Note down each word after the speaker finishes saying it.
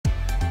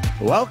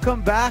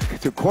Welcome back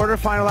to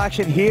quarterfinal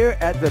action here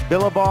at the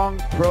Billabong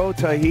Pro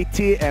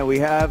Tahiti, and we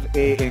have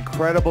an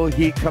incredible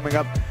heat coming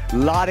up. A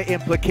lot of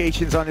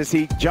implications on this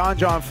heat. John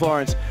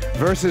Florence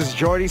versus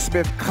Jordy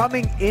Smith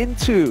coming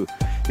into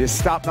this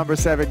stop number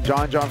 7.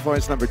 John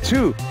Florence number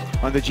 2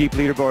 on the Jeep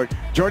leaderboard.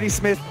 Jordy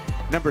Smith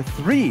number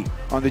 3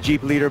 on the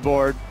Jeep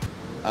leaderboard.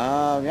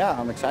 Yeah,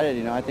 I'm excited.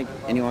 You know, I think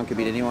anyone could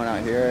beat anyone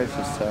out here. It's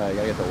just you gotta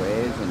get the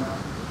waves and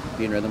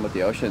be in rhythm with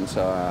the ocean.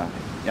 So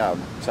yeah,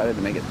 I'm excited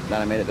to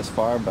that I made it this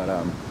far, but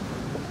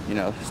you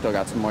know, still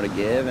got some more to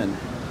give and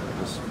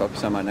just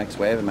focus on my next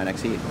wave and my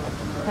next heat.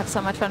 Have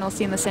so much fun. We'll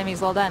see you in the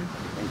semis. Well done.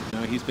 You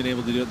know, he's been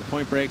able to do it at the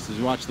point breaks. As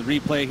you watch the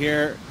replay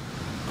here,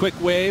 quick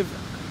wave.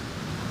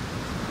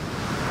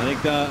 I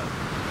think the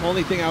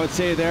only thing I would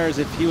say there is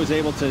if he was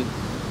able to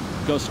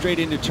go straight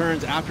into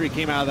turns after he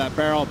came out of that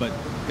barrel, but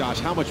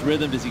gosh, how much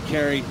rhythm does he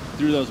carry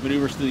through those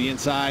maneuvers to the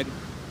inside?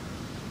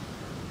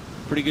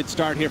 Pretty good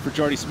start here for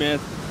Jordy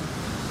Smith.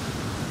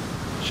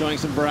 Showing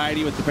some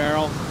variety with the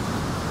barrel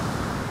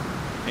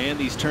and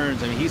these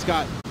turns. I mean, he's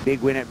got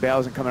big win at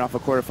Bells and coming off a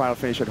quarterfinal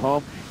finish at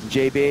home.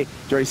 JB,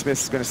 Jordy Smith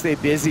is going to stay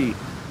busy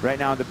right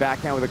now in the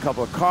backhand with a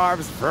couple of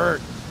carves.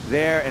 Vert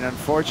there, and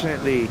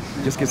unfortunately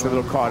just gets a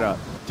little caught up.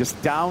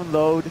 Just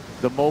download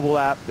the mobile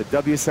app, the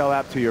WSL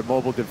app, to your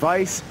mobile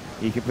device.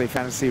 You can play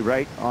fantasy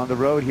right on the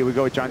road. Here we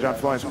go with John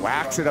Florence.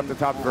 Whacks it up the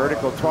top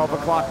vertical. 12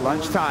 o'clock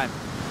lunchtime.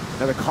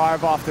 Another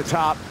carve off the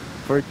top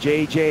for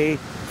JJ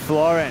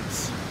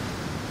Florence.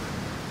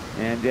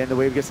 And then the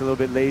wave gets a little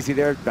bit lazy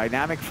there.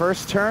 Dynamic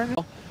first turn.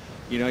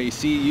 You know, you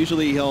see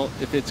usually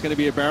if it's going to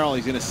be a barrel,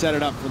 he's going to set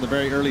it up from the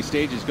very early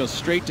stages, go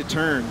straight to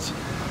turns.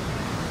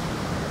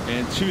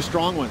 And 2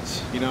 strong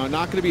ones. You know,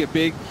 not going to be a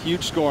big,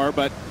 huge score,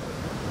 but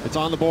it's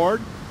on the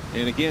board.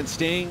 And again,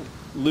 staying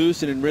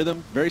loose and in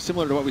rhythm, very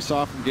similar to what we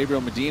saw from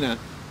Gabriel Medina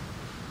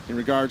in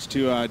regards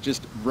to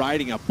just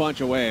riding a bunch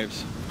of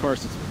waves. Of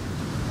course, it's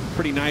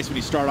pretty nice when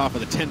you start off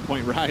with a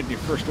 10-point ride in your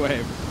first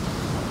wave.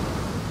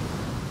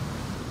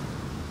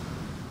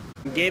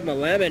 Gave him a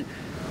lemon.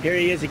 Here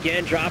he is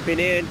again, dropping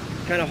in,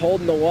 kind of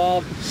holding the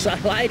wall,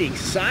 sliding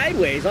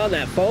sideways on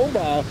that foam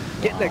ball,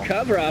 getting the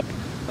cover up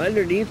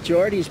underneath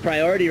Jordy's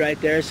priority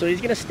right there. So he's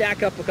going to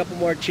stack up a couple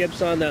more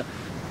chips on the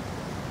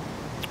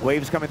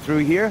waves coming through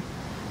here.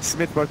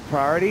 Smith with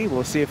priority.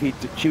 We'll see if he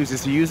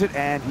chooses to use it,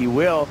 and he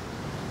will.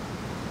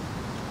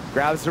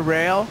 Grabs the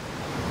rail.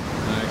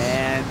 Nice.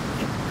 And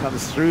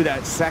comes through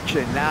that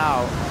section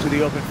now to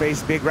the open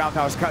face. Big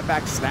roundhouse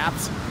cutback,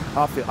 snaps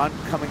off the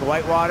oncoming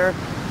whitewater.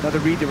 Another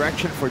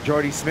redirection for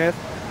Jordy Smith.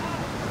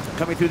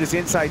 Coming through this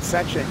inside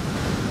section.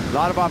 A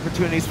lot of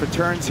opportunities for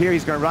turns here.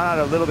 He's going to run out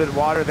a little bit of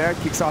water there.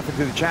 Kicks off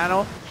into the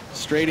channel.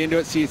 Straight into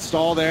it. See it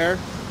stall there.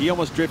 He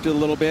almost drifted a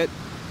little bit.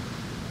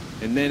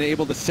 And then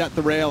able to set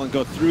the rail and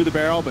go through the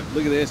barrel. But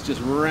look at this, just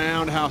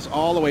roundhouse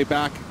all the way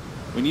back.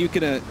 When you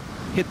can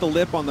hit the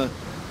lip on the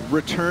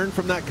return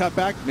from that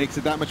cutback, makes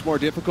it that much more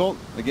difficult.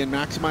 Again,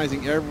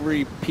 maximizing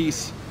every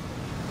piece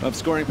of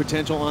scoring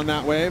potential on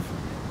that wave.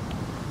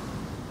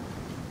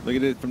 Look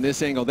at it from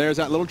this angle. There's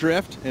that little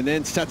drift, and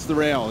then sets the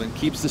rail and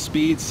keeps the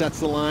speed, sets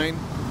the line.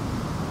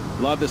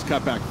 Love this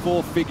cutback.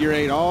 Full figure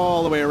 8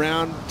 all the way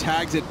around,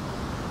 tags it.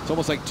 It's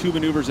almost like 2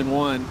 maneuvers in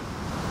one.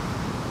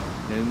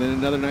 And then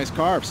another nice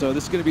carve. So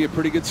this is going to be a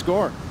pretty good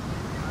score.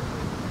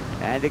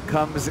 And it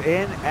comes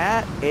in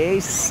at a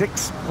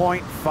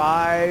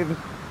 6.5.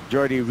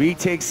 Jordy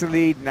retakes the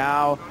lead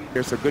now.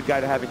 Here's a good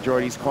guy to have in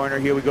Jordy's corner.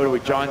 Here we go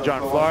with John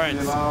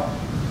Florence.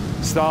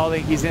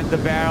 Stalling, he's in the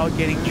barrel,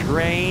 getting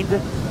trained.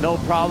 No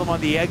problem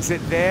on the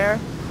exit there.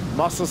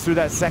 Muscles through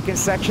that second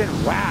section.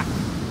 Whack!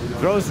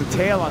 Throws the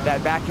tail on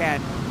that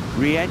backhand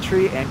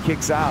re-entry and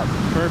kicks out.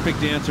 Perfect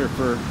answer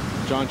for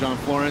John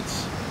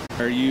Florence.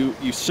 You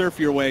surf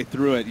your way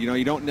through it. You know,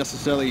 you don't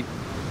necessarily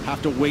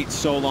have to wait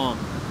so long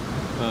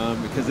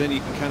because then you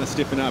can kind of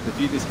stiffen up. If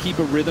you just keep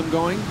a rhythm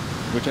going,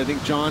 which I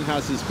think John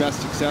has his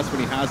best success when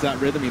he has that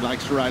rhythm. He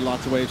likes to ride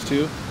lots of waves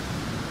too.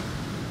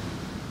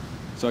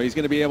 So he's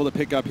going to be able to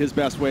pick up his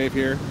best wave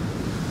here.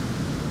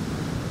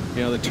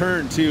 You know, the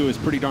turn too is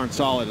pretty darn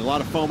solid. A lot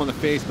of foam on the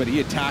face, but he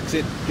attacks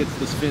it, gets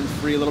the spins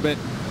free a little bit.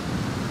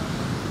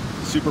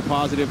 Super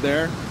positive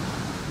there.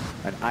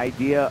 An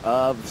idea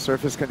of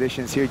surface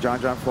conditions here. John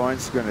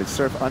Florence going to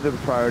surf under the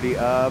priority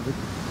of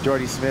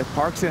Jordy Smith.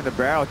 Parks it in the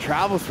barrel,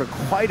 travels for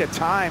quite a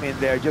time in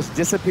there, just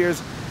disappears.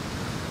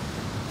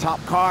 Top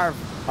carve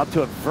up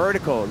to a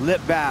vertical lip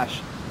bash.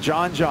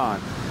 John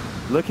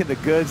looking the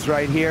goods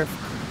right here.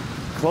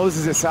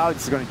 Closes this out.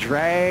 He's going to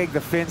drag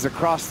the fins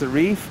across the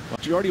reef. Well,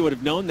 Jordy would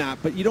have known that,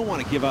 but you don't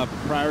want to give up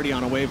priority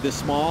on a wave this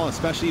small,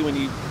 especially when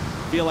you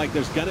feel like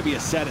there's going to be a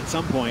set at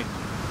some point.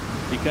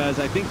 Because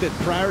I think that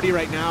priority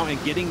right now and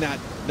getting that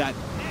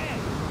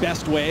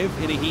best wave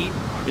in a heat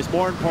is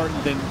more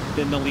important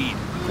than the lead.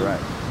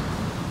 Correct.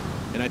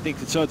 And I think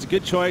that, so it's a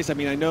good choice. I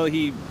mean, I know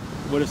he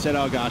would have said,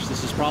 oh gosh,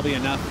 this is probably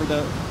enough for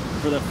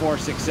the 4,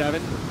 6,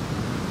 7.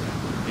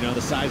 You know,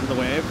 the size of the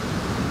wave.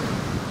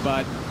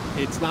 But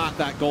it's not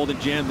that golden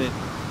gem that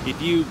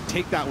if you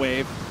take that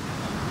wave,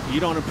 you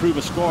don't improve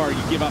a score,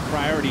 you give up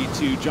priority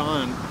to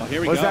John. Oh,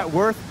 here we go. Was that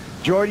worth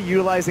Jordy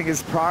utilizing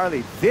his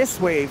Parley. This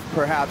wave,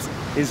 perhaps,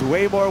 is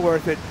way more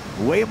worth it,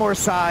 way more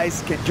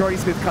size. Can Jordy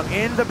Smith come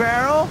in the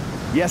barrel?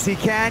 Yes, he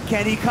can.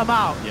 Can he come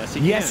out? Yes,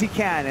 he can. Yes, he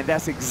can. And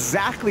that's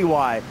exactly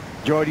why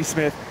Jordy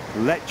Smith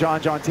let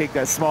John take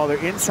that smaller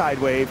inside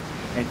wave.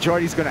 And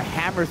Jordy's going to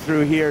hammer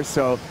through here.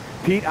 So,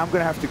 Pete, I'm going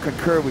to have to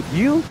concur with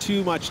you.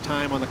 Too much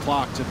time on the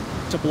clock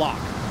to block.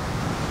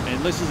 And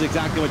this is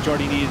exactly what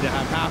Jordy needed to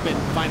have happen.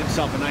 Find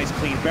himself a nice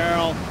clean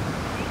barrel.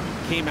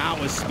 Came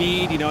out with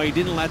speed. You know, he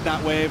didn't let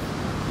that wave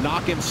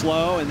knock him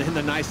slow. And then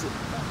the nice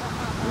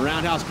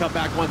roundhouse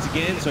cutback once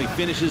again. So he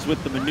finishes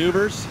with the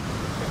maneuvers.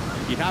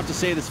 You'd have to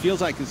say this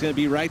feels like it's going to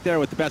be right there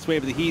with the best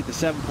wave of the heat, the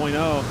 7.0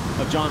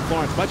 of John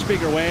Florence. Much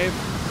bigger wave.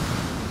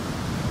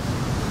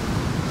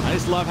 I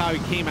just love how he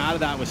came out of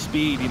that with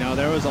speed. You know,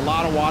 there was a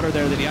lot of water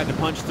there that he had to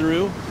punch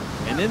through.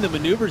 And then the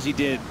maneuvers he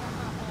did.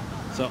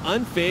 So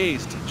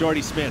unfazed,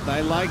 Jordy Smith.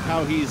 I like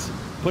how he's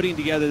putting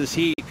together this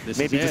heat.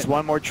 Maybe just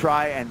one more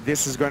try, and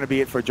this is going to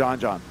be it for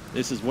John.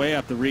 This is way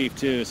up the reef,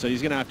 too. So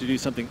he's going to have to do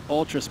something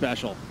ultra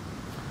special.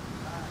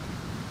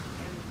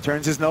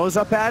 Turns his nose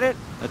up at it.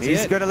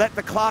 He's going to let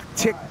the clock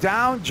tick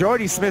down.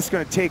 Jordy Smith's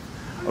going to take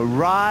a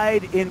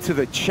ride into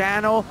the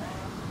channel.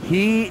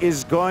 He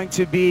is going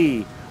to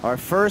be our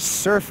first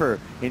surfer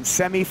in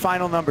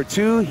semifinal number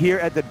 2 here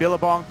at the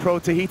Billabong Pro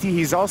Tahiti.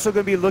 He's also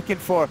going to be looking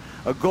for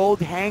a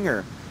gold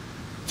hanger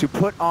to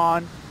put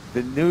on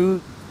the new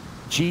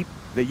Jeep,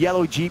 the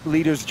yellow Jeep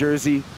Leaders jersey